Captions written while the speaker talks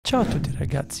Ciao a tutti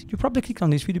ragazzi. You probably clicked on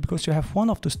this video because you have one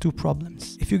of those two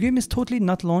problems. If your game is totally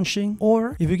not launching,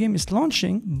 or if your game is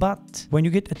launching but when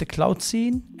you get at the cloud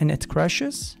scene and it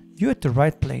crashes, you're at the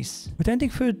right place. Without anything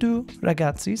further ado,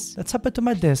 ragazzis, let's hop into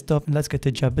my desktop and let's get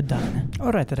the job done.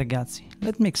 Alright ragazzi,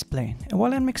 let me explain. And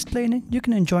while I'm explaining, you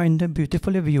can enjoy the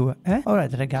beautiful viewer, eh?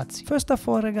 Alright ragazzi, first of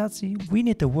all ragazzi, we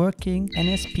need a working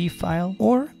NSP file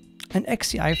or an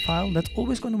XCI file that's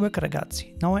always going to work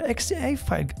ragazzi. Now an XCI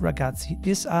file ragazzi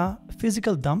is a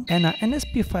physical dump and an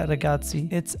NSP file ragazzi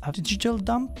it's a digital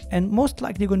dump and most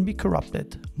likely going to be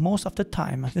corrupted most of the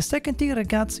time. The second thing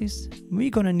ragazzi is we're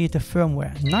going to need a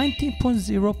firmware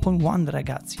 19.0.1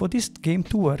 ragazzi for this game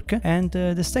to work, and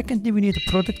the second thing we need a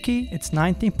product key, it's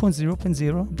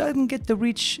 19.0.0. Doesn't get the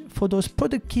reach for those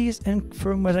product keys and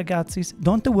firmware ragazzi.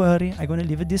 Don't worry, I'm going to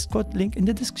leave a Discord link in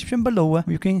the description below.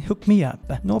 You can hook me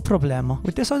up, no problem.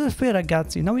 With this other three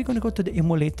ragazzi, now we're going to go to the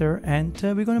emulator and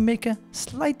we're going to make a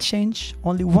slight change,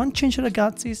 only one change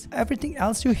ragazzi. Everything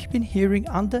else you've been hearing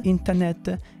on the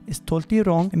internet is totally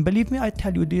wrong, and believe me, I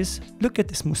tell you this, look at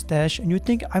this mustache and you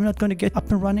think I'm not going to get up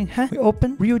and running, huh? We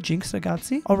open Ryujinx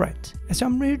ragazzi. Alright, as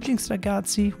I'm Ryujinx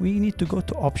ragazzi, we need to go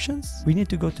to options, we need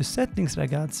to go to settings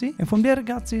ragazzi, and from there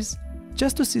ragazzi,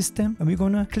 just to system, and we're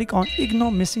going to click on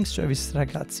ignore missing services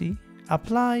ragazzi.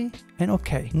 Apply and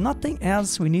OK. Nothing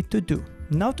else we need to do.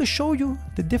 Now to show you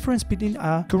the difference between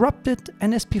a corrupted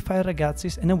NSP file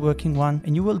ragazzi and a working one,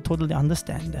 and you will totally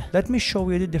understand. Let me show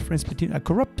you the difference between a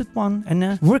corrupted one and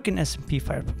a working NSP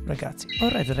file ragazzi.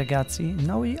 Alright ragazzi,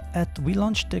 now we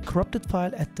launched the corrupted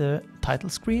file at the title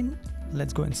screen.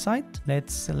 Let's go inside.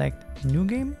 Let's select new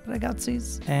game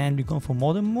ragazzi and we go for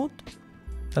modern mode.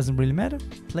 Doesn't really matter.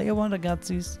 Player one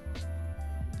ragazzi,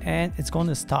 and it's going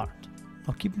to start.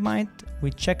 Now keep in mind,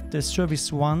 we check the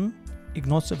service 1,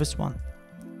 ignore service 1.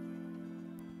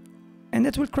 And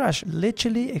it will crash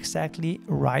literally exactly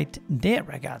right there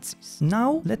ragazzi.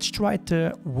 Now let's try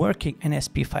the working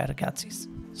NSP file ragazzi.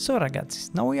 So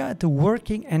ragazzi, now we are at the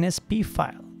working NSP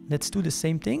file. Let's do the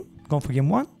same thing. Go for game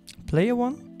 1, player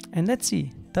 1, and let's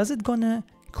see, does it gonna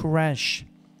crash?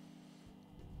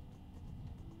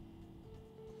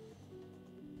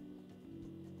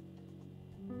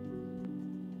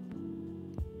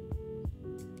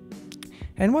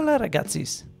 And voila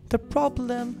ragazzi, the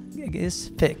problem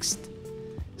is fixed.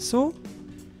 So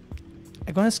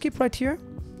I'm gonna skip right here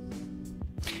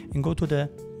and go to the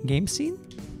game scene.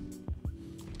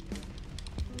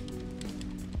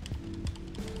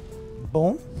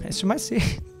 Boom, as you might see,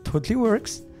 totally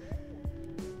works.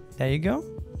 There you go.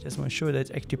 Just want to show that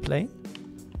it's actually playing.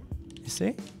 You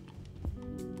see?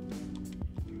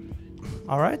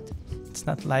 Alright, it's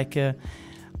not like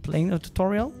playing a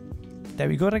tutorial. There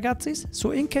we go ragazzi.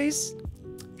 So in case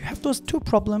you have those two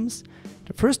problems,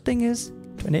 the first thing is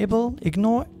to enable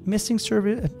ignore missing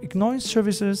service, ignoring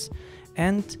services,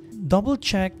 and double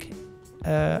check.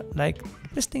 Like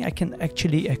the best thing I can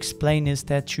actually explain is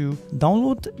that you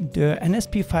download the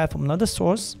NSP file from another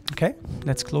source. Okay,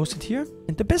 let's close it here.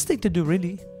 And the best thing to do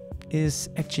really is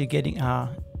actually getting a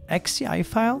XCI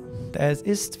file that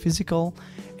is physical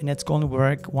and it's going to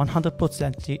work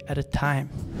 100% at a time.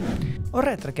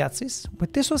 Alright ragazzi,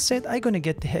 with this was said, I'm gonna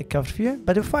get the heck out of here,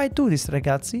 but if I do this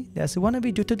ragazzi, there's one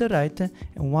video to the right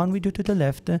and one video to the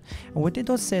left, and with it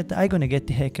was said, I'm gonna get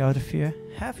the heck out of here.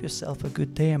 Have yourself a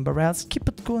good day and barrels, keep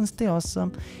it cool and stay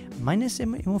awesome. My name is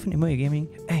Imo from Imo Gaming,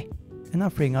 hey, and I'm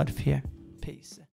freeing out of here. Peace.